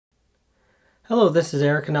Hello, this is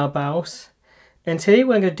Eric Nabaus, and today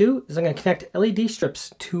what I'm going to do is I'm going to connect LED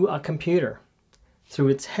strips to a computer through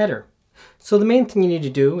its header. So the main thing you need to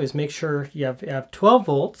do is make sure you have 12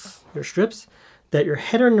 volts, your strips, that your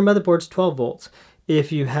header and your motherboard is 12 volts.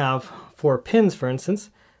 If you have 4 pins, for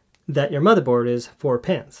instance, that your motherboard is 4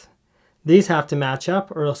 pins. These have to match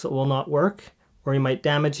up or else it will not work, or you might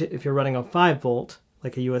damage it if you're running a 5 volt,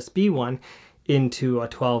 like a USB one, into a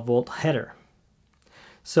 12 volt header.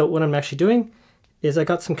 So what I'm actually doing is I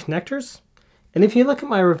got some connectors, and if you look at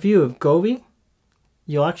my review of Govee,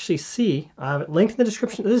 you'll actually see, I have it linked in the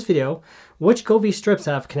description of this video, which Govee strips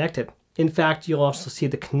I have connected. In fact, you'll also see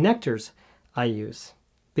the connectors I use,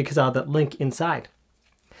 because I have that link inside.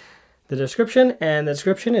 The description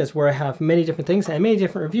is where I have many different things and many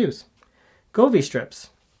different reviews. Govee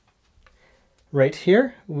strips. Right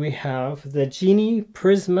here we have the Geeni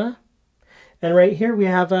Prisma, and right here we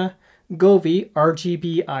have a Govee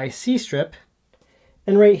RGBIC strip,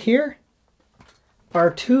 and right here are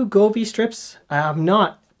 2 Govee strips I have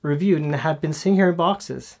not reviewed and have been sitting here in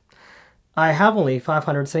boxes. I have only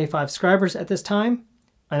 575 subscribers at this time,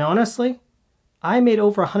 and honestly, I made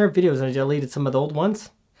over 100 videos and I deleted some of the old ones.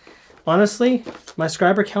 Honestly, my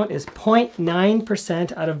subscriber count is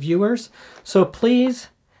 0.9% out of viewers, so please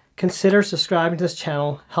consider subscribing to this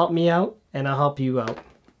channel. Help me out, and I'll help you out.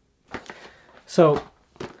 So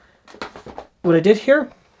what I did here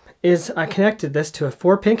is I connected this to a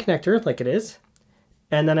 4-pin connector like it is,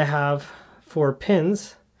 and then I have 4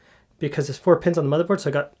 pins because there's 4 pins on the motherboard,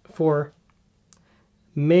 so I got 4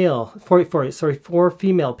 female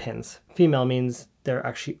pins. Female means they're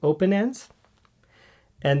actually open ends,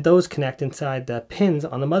 and those connect inside the pins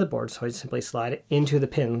on the motherboard, so I simply slide it into the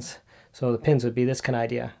pins. So the pins would be this kind of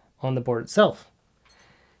idea on the board itself.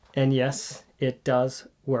 And yes, it does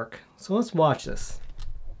work. So let's watch this.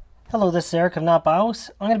 Hello, this is Eric of Nabaus.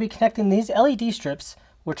 I'm going to be connecting these LED strips,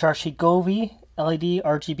 which are actually Govee LED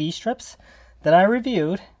RGB strips that I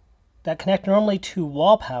reviewed, that connect normally to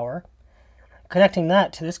wall power, connecting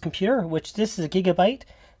that to this computer, which this is a Gigabyte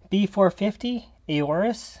B450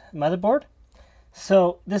 Aorus motherboard.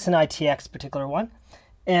 So this is an ITX particular one,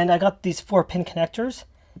 and I got these 4-pin connectors,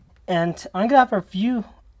 and I'm going to have a review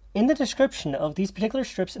in the description of these particular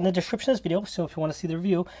strips in the description of this video. So if you want to see the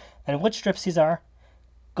review and which strips these are,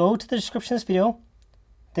 go to the description of this video,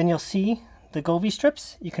 then you'll see the Govee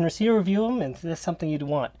strips. You can receive a review of them, and this is something you'd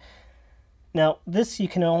want. Now this you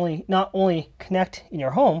can not only connect in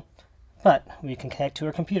your home, but we can connect to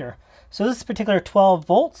our computer. So this is particular 12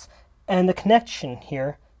 volts, and the connection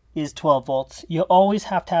here is 12 volts. You always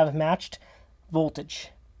have to have matched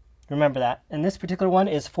voltage. Remember that. And this particular one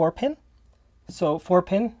is 4-pin. So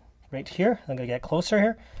 4-pin right here. I'm going to get closer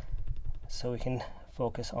here so we can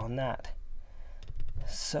focus on that.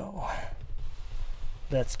 So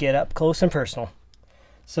let's get up close and personal.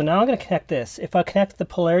 So now I'm going to connect this. If I connect the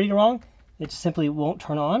polarity wrong, it simply won't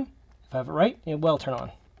turn on. If I have it right, it will turn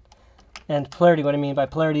on. And polarity, what I mean by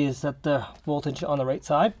polarity is that the voltage on the right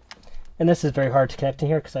side. And this is very hard to connect in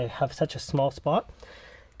here because I have such a small spot,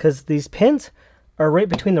 because these pins are right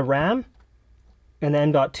between the RAM and the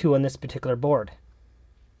M.2 on this particular board.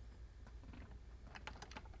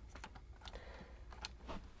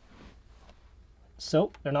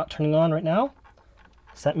 So they're not turning on right now,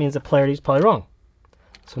 so that means the polarity is probably wrong.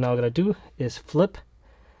 So now what I'm going to do is flip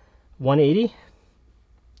 180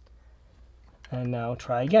 and now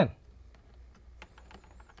try again.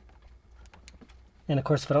 And of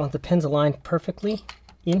course, if I don't have the pins aligned perfectly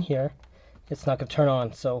in here, it's not going to turn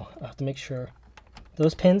on. So I have to make sure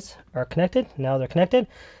those pins are connected. Now they're connected,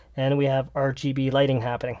 and we have RGB lighting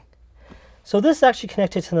happening. So this is actually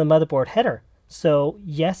connected to the motherboard header. So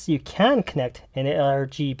yes, you can connect an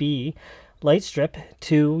RGB light strip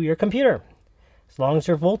to your computer. As long as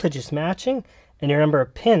your voltage is matching and your number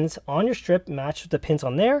of pins on your strip match with the pins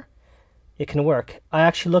on there, it can work. I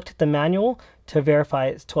actually looked at the manual to verify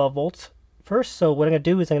it's 12 volts first. So what I'm going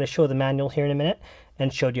to do is I'm going to show the manual here in a minute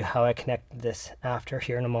and showed you how I connect this after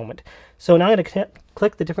here in a moment. So now I'm going to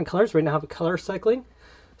click the different colors. Right now I have a color cycling.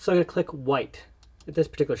 So I'm going to click white. If this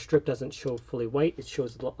particular strip doesn't show fully white, it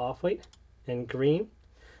shows a little off-white. And green.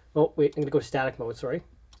 Oh wait, I'm going to go to static mode, sorry.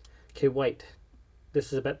 Okay, white.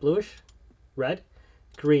 This is a bit bluish. Red.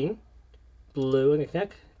 Green. Blue, I'm going to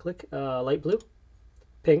click light blue.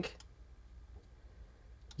 Pink.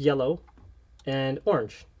 Yellow. And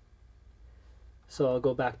orange. So I'll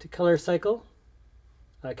go back to color cycle.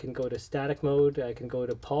 I can go to static mode. I can go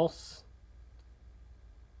to pulse.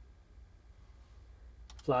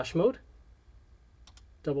 Flash mode.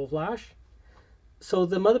 Double flash. So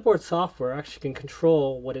the motherboard software actually can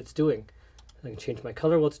control what it's doing. I can change my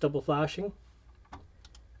color while it's double flashing.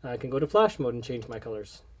 I can go to flash mode and change my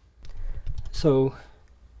colors. So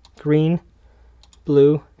green,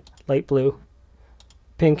 blue, light blue,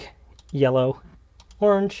 pink, yellow,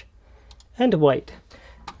 orange, and white.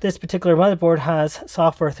 This particular motherboard has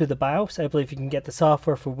software through the BIOS. I believe you can get the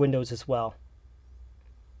software for Windows as well.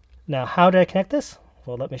 Now, how did I connect this?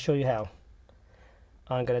 Well, let me show you how.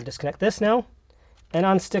 I'm going to disconnect this now and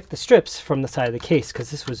unstick the strips from the side of the case,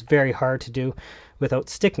 because this was very hard to do without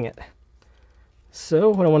sticking it. So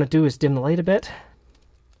what I want to do is dim the light a bit.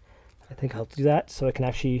 I think I'll do that so I can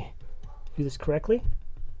actually do this correctly.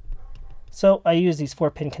 So I use these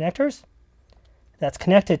 4-pin connectors. That's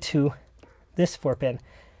connected to this 4-pin.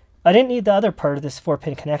 I didn't need the other part of this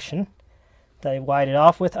 4-pin connection that I wired it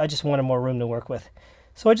off with. I just wanted more room to work with.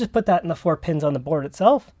 So I just put that in the 4 pins on the board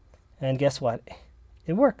itself, and guess what?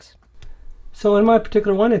 It works. So in my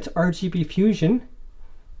particular one, it's RGB Fusion,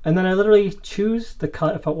 and then I literally choose the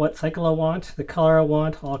color, what cycle I want, the color I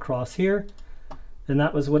want, all across here, and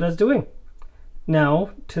that was what I was doing.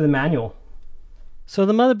 Now to the manual. So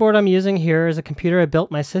the motherboard I'm using here is a computer I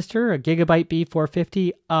built my sister, a Gigabyte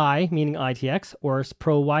B450i, meaning ITX, or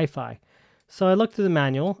Pro Wi-Fi. So I looked through the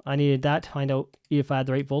manual. I needed that to find out if I had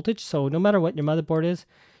the right voltage. So no matter what your motherboard is,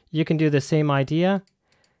 you can do the same idea.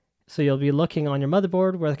 So you'll be looking on your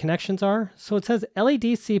motherboard where the connections are. So it says LED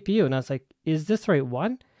CPU, and I was like, is this the right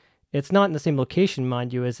one? It's not in the same location,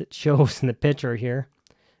 mind you, as it shows in the picture here,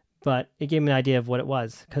 but it gave me an idea of what it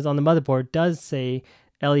was, because on the motherboard it does say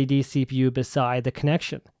LED CPU beside the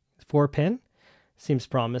connection. 4-pin seems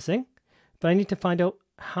promising, but I need to find out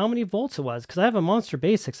how many volts it was, because I have a Monster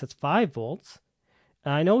Basics that's 5 volts.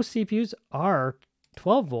 And I know CPUs are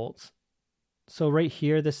 12 volts. So right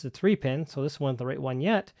here, this is a 3-pin, so this one's the right one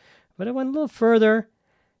yet. But I went a little further.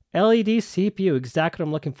 LED CPU, exactly what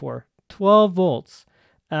I'm looking for. 12 volts.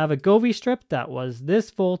 I have a Govee strip that was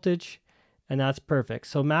this voltage, and that's perfect.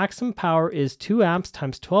 So maximum power is 2 amps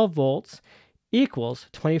times 12 volts equals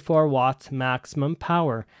 24 watts maximum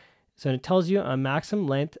power. So it tells you a maximum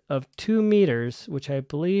length of 2 meters, which I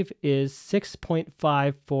believe is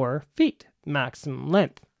 6.54 feet maximum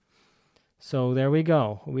length. So there we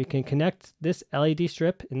go. We can connect this LED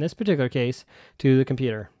strip, in this particular case, to the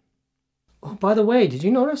computer. Oh, by the way, did you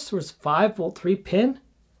notice there was 5-volt 3-pin?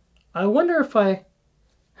 I wonder if I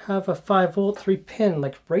have a 5-volt 3-pin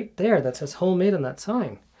like right there that says homemade on that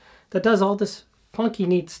sign, that does all this funky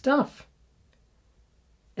neat stuff.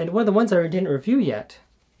 And one of the ones I didn't review yet,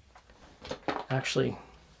 actually,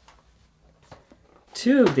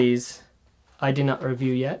 2 of these I did not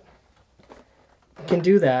review yet, can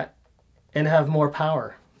do that and have more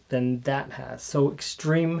power than that has. So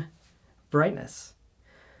extreme brightness.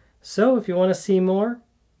 So if you want to see more,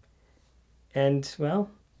 and well,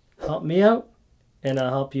 help me out and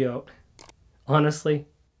I'll help you out. Honestly,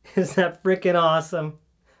 is that freaking awesome?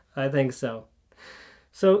 I think so.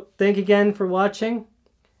 So thank you again for watching.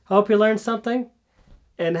 Hope you learned something,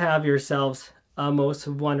 and have yourselves a most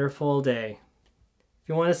wonderful day. If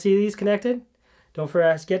you want to see these connected, don't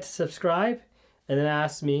forget to subscribe, and then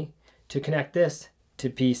ask me to connect this to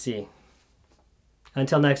PC.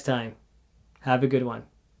 Until next time, have a good one.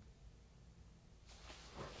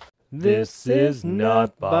 This is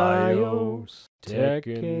not BIOS, tech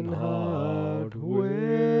and hardware.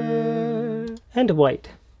 And white.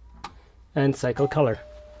 And cycle color.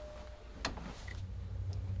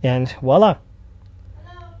 And voila!